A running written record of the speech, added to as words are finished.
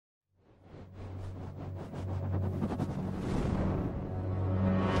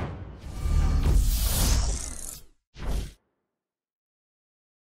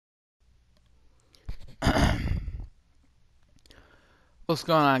What's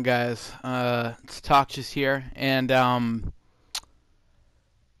going on, guys? It's Toxius here, and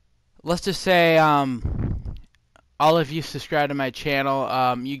let's just say all of you subscribed to my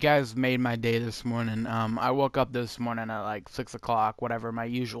channel. You guys made my day this morning. I woke up this morning at like 6 o'clock, whatever my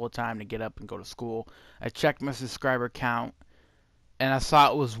usual time to get up and go to school. I checked my subscriber count, and I saw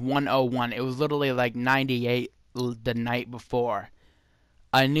it was 101. It was literally like 98 the night before.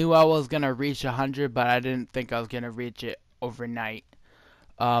 I knew I was gonna reach 100, but I didn't think I was gonna reach it overnight.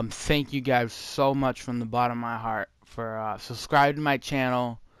 Thank you guys so much from the bottom of my heart for subscribing to my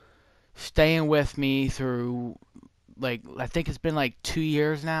channel, staying with me through, like, I think it's been like 2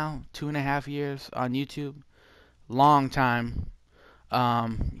 years now, 2.5 years on YouTube. Long time.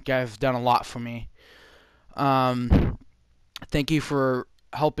 You guys have done a lot for me. Thank you for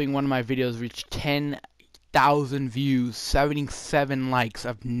helping one of my videos reach 10,000 views, 77 likes.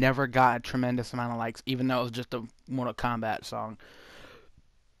 I've never got a tremendous amount of likes, even though it was just a Mortal Kombat song.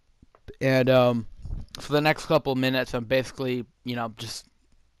 And for the next couple of minutes, I'm basically, just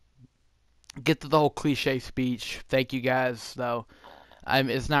get to the whole cliche speech. Thank you guys, though.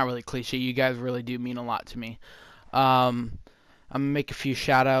 It's not really cliche. You guys really do mean a lot to me. I'm gonna make a few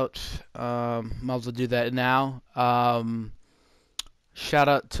shout outs. Might as well do that now. Shout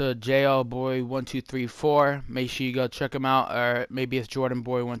out to JL Boy 1234. Make sure you go check him out, or maybe it's Jordan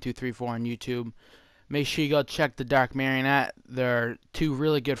Boy 1234 on YouTube. Make sure you go check the Dark Marionette. They're two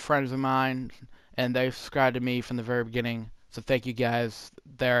really good friends of mine, and they subscribed to me from the very beginning. So thank you guys.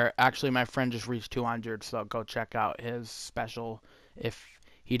 They're actually, my friend just reached 200, so go check out his special if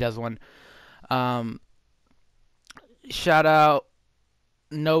he does one. Shout out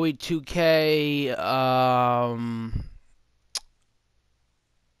Noe2K.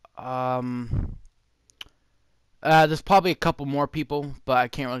 There's probably a couple more people, but I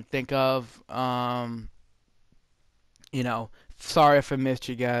can't really think of. Sorry if I missed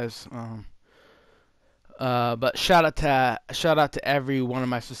you guys. But shout out to every one of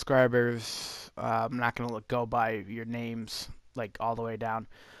my subscribers. I'm not gonna go by your names like all the way down.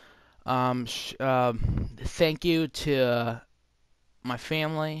 Thank you to my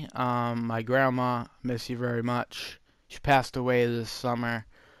family. My grandma, miss you very much. She passed away this summer.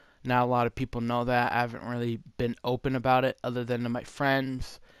 Not a lot of people know that. I haven't really been open about it other than to my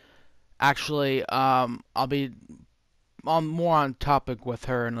friends. Actually, I'm more on topic with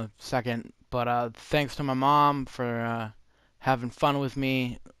her in a second, but thanks to my mom for having fun with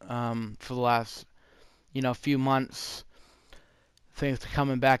me for the last, few months. Thanks to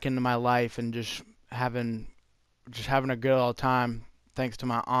coming back into my life and just having a good old time. Thanks to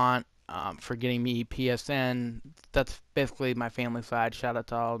my aunt for getting me PSN. That's basically my family side. Shout out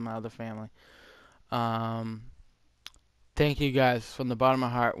to all of my other family. Thank you guys from the bottom of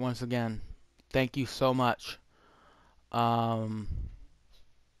my heart once again. Thank you so much. But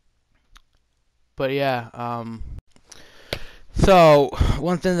yeah, so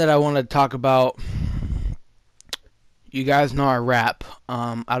one thing that I want to talk about, you guys know I rap.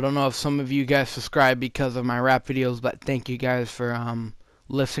 I don't know if some of you guys subscribe because of my rap videos, but thank you guys for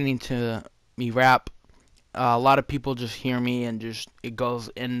listening to me rap. A lot of people just hear me and just it goes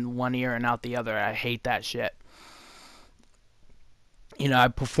in one ear and out the other. I hate that shit. I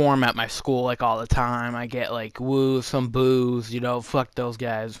perform at my school like all the time. I get like woo, some boos, fuck those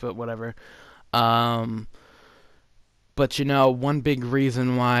guys, but whatever. But one big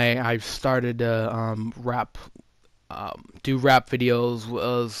reason why I started to do rap videos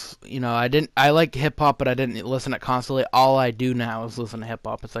was, I like hip hop, but I didn't listen to it constantly. All I do now is listen to hip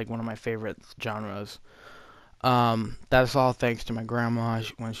hop. It's like one of my favorite genres. That's all thanks to my grandma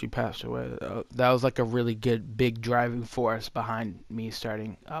when she passed away. That was like a really good, big driving force behind me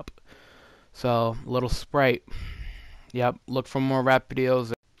starting up. So, little Sprite. Yep, look for more rap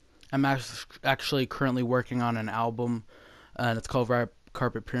videos. I'm actually currently working on an album, and it's called Rap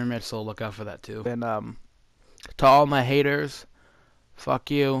Carpet Pyramid, so look out for that too. And, to all my haters,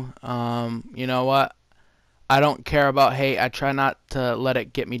 fuck you. You know what? I don't care about hate. I try not to let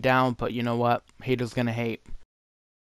it get me down, but you know what? Haters gonna hate.